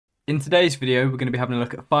In today's video, we're going to be having a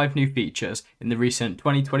look at 5 new features in the recent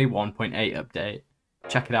 2021.8 update.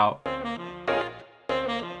 Check it out.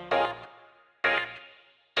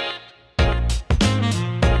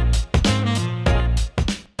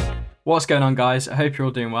 What's going on, guys? I hope you're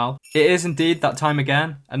all doing well. It is indeed that time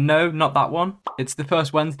again, and no, not that one. It's the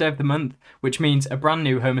first Wednesday of the month, which means a brand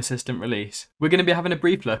new Home Assistant release. We're going to be having a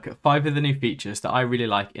brief look at 5 of the new features that I really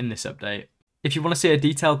like in this update. If you want to see a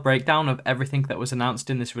detailed breakdown of everything that was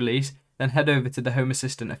announced in this release, then head over to the Home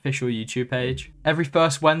Assistant official YouTube page. Every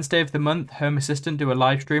first Wednesday of the month, Home Assistant do a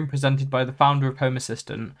live stream presented by the founder of Home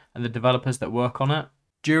Assistant and the developers that work on it.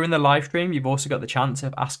 During the live stream, you've also got the chance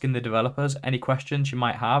of asking the developers any questions you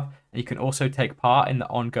might have, and you can also take part in the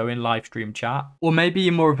ongoing live stream chat. Or maybe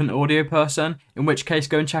you're more of an audio person, in which case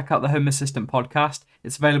go and check out the Home Assistant podcast.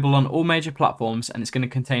 It's available on all major platforms and it's going to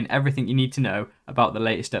contain everything you need to know about the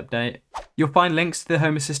latest update. You'll find links to the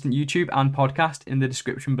Home Assistant YouTube and podcast in the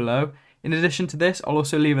description below. In addition to this, I'll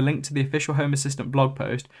also leave a link to the official Home Assistant blog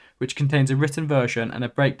post, which contains a written version and a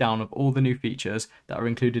breakdown of all the new features that are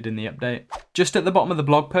included in the update. Just at the bottom of the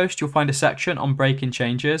blog post, you'll find a section on breaking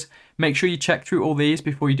changes. Make sure you check through all these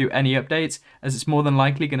before you do any updates, as it's more than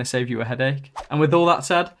likely going to save you a headache. And with all that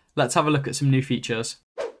said, let's have a look at some new features.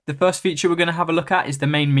 The first feature we're going to have a look at is the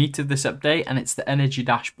main meat of this update, and it's the energy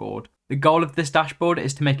dashboard. The goal of this dashboard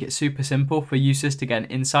is to make it super simple for users to get an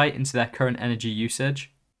insight into their current energy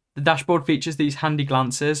usage. The dashboard features these handy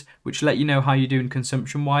glances, which let you know how you're doing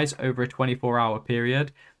consumption-wise over a 24-hour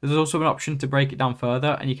period. There's also an option to break it down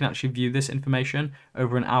further, and you can actually view this information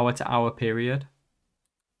over an hour-to-hour period.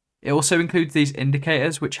 It also includes these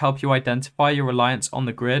indicators, which help you identify your reliance on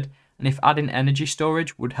the grid, and if adding energy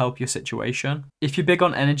storage would help your situation. If you're big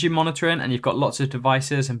on energy monitoring and you've got lots of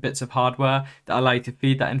devices and bits of hardware that allow you to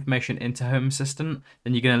feed that information into Home Assistant,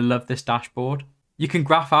 then you're going to love this dashboard. You can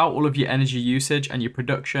graph out all of your energy usage and your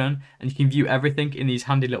production, and you can view everything in these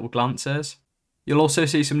handy little glances. You'll also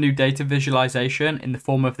see some new data visualization in the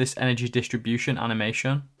form of this energy distribution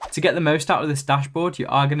animation. To get the most out of this dashboard, you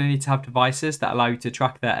are going to need to have devices that allow you to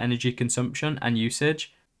track their energy consumption and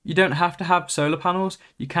usage. You don't have to have solar panels.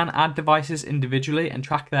 You can add devices individually and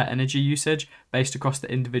track their energy usage based across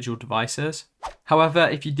the individual devices. However,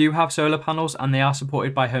 if you do have solar panels and they are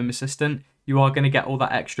supported by Home Assistant, you are going to get all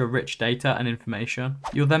that extra rich data and information.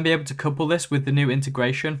 You'll then be able to couple this with the new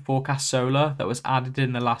integration Forecast Solar that was added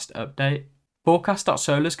in the last update.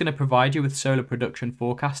 Forecast.solar is going to provide you with solar production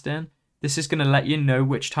forecasting. This is going to let you know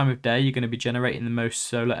which time of day you're going to be generating the most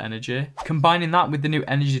solar energy. Combining that with the new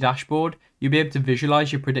energy dashboard, you'll be able to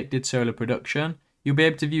visualize your predicted solar production. You'll be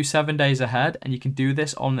able to view 7 days ahead, and you can do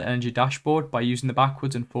this on the energy dashboard by using the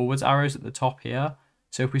backwards and forwards arrows at the top here.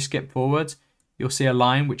 So if we skip forwards, you'll see a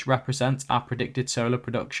line which represents our predicted solar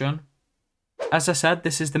production. As I said,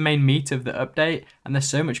 this is the main meat of the update, and there's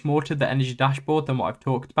so much more to the energy dashboard than what I've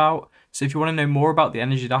talked about. So if you want to know more about the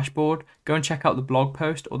energy dashboard, go and check out the blog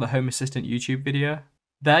post or the Home Assistant YouTube video.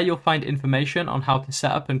 There you'll find information on how to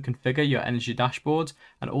set up and configure your energy dashboards,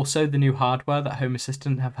 and also the new hardware that Home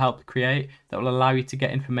Assistant have helped create that will allow you to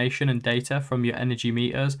get information and data from your energy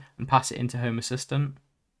meters and pass it into Home Assistant.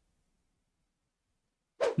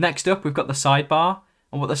 Next up, we've got the sidebar,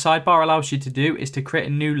 and what the sidebar allows you to do is to create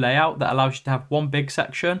a new layout that allows you to have one big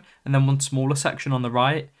section and then one smaller section on the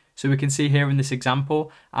right. So we can see here in this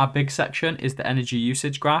example, our big section is the energy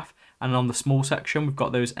usage graph, and on the small section we've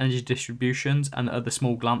got those energy distributions and other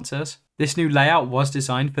small glances. This new layout was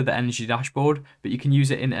designed for the energy dashboard, but you can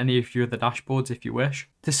use it in any of your other dashboards if you wish.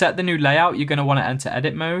 To set the new layout, you're going to want to enter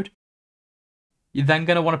edit mode. You're then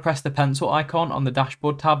going to want to press the pencil icon on the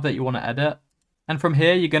dashboard tab that you want to edit. And from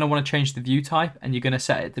here, you're going to want to change the view type, and you're going to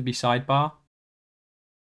set it to be sidebar.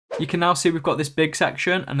 You can now see we've got this big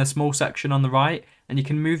section and a small section on the right, and you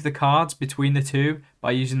can move the cards between the two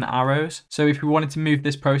by using the arrows. So if we wanted to move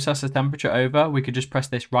this processor temperature over, we could just press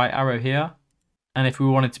this right arrow here. And if we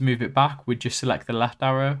wanted to move it back, we'd just select the left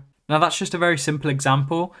arrow. Now that's just a very simple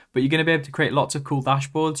example, but you're going to be able to create lots of cool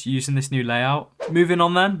dashboards using this new layout. Moving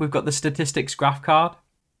on then, we've got the statistics graph card.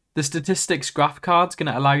 The statistics graph card is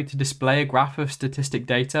going to allow you to display a graph of statistic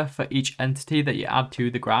data for each entity that you add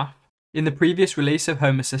to the graph. In the previous release of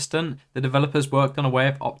Home Assistant, the developers worked on a way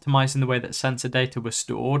of optimizing the way that sensor data was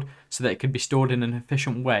stored so that it could be stored in an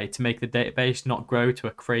efficient way to make the database not grow to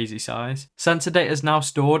a crazy size. Sensor data is now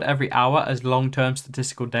stored every hour as long-term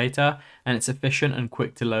statistical data, and it's efficient and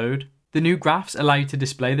quick to load. The new graphs allow you to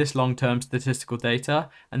display this long-term statistical data,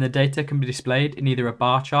 and the data can be displayed in either a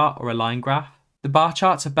bar chart or a line graph. The bar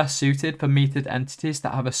charts are best suited for metered entities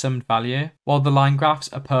that have a summed value, while the line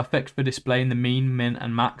graphs are perfect for displaying the mean, min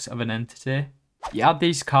and max of an entity. You add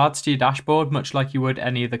these cards to your dashboard much like you would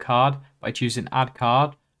any other card by choosing Add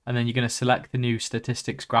Card, and then you're going to select the new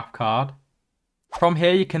statistics graph card. From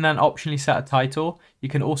here, you can then optionally set a title. You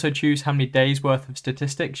can also choose how many days worth of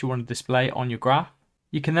statistics you want to display on your graph.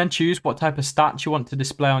 You can then choose what type of stats you want to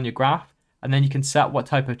display on your graph, and then you can set what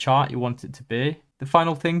type of chart you want it to be. The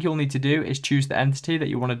final thing you'll need to do is choose the entity that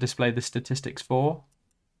you want to display the statistics for.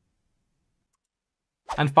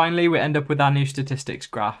 And finally, we end up with our new statistics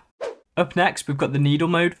graph. Up next, we've got the needle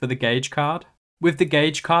mode for the gauge card. With the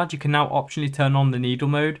gauge card, you can now optionally turn on the needle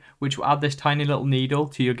mode, which will add this tiny little needle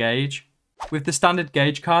to your gauge. With the standard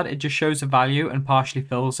gauge card, it just shows a value and partially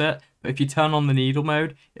fills it, but if you turn on the needle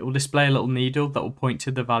mode, it will display a little needle that will point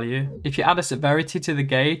to the value. If you add a severity to the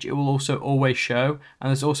gauge, it will also always show, and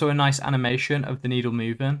there's also a nice animation of the needle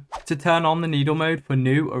moving. To turn on the needle mode for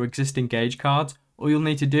new or existing gauge cards, all you'll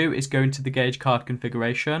need to do is go into the gauge card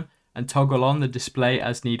configuration and toggle on the display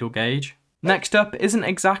as needle gauge. Next up isn't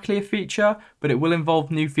exactly a feature, but it will involve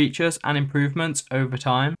new features and improvements over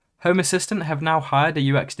time. HomeAssistant have now hired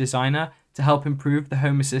a UX designer to help improve the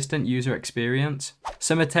HomeAssistant user experience.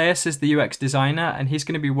 So Mateus is the UX designer, and he's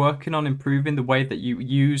going to be working on improving the way that you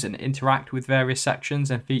use and interact with various sections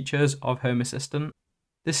and features of HomeAssistant.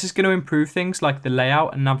 This is going to improve things like the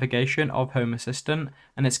layout and navigation of HomeAssistant,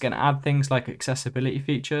 and it's going to add things like accessibility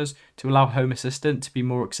features to allow HomeAssistant to be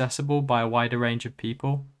more accessible by a wider range of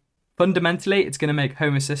people. Fundamentally, it's going to make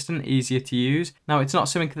HomeAssistant easier to use. Now, it's not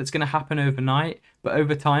something that's going to happen overnight, but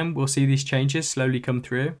over time, we'll see these changes slowly come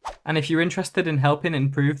through. And if you're interested in helping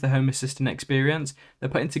improve the HomeAssistant experience, they're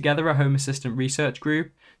putting together a HomeAssistant research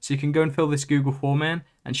group, so you can go and fill this Google form in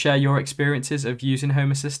and share your experiences of using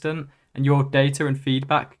HomeAssistant, and your data and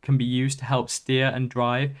feedback can be used to help steer and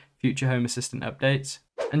drive future HomeAssistant updates.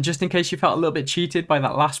 And just in case you felt a little bit cheated by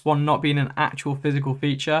that last one not being an actual physical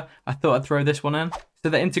feature, I thought I'd throw this one in. So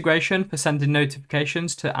the integration for sending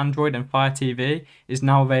notifications to Android and Fire TV is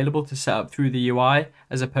now available to set up through the UI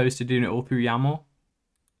as opposed to doing it all through YAML.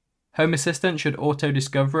 HomeAssistant should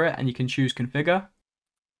auto-discover it and you can choose configure.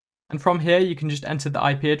 And from here you can just enter the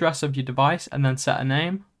IP address of your device and then set a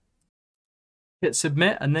name. Hit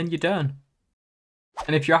submit and then you're done.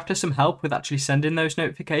 And if you're after some help with actually sending those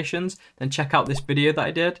notifications, then check out this video that I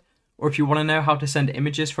did. Or if you want to know how to send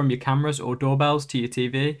images from your cameras or doorbells to your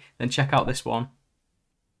TV, then check out this one.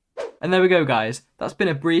 And there we go guys, that's been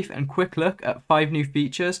a brief and quick look at 5 new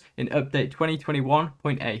features in update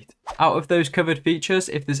 2021.8. Out of those covered features,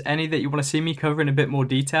 if there's any that you want to see me cover in a bit more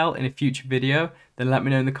detail in a future video, then let me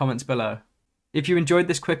know in the comments below. If you enjoyed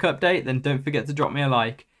this quick update, then don't forget to drop me a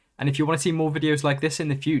like. And if you want to see more videos like this in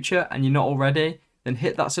the future and you're not already, then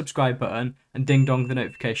hit that subscribe button and ding dong the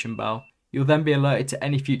notification bell. You'll then be alerted to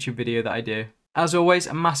any future video that I do. As always,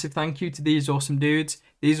 a massive thank you to these awesome dudes.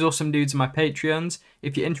 These awesome dudes are my Patreons.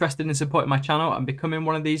 If you're interested in supporting my channel and becoming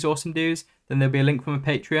one of these awesome dudes, then there'll be a link for my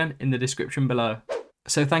Patreon in the description below.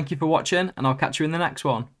 So thank you for watching, and I'll catch you in the next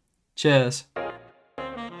one. Cheers.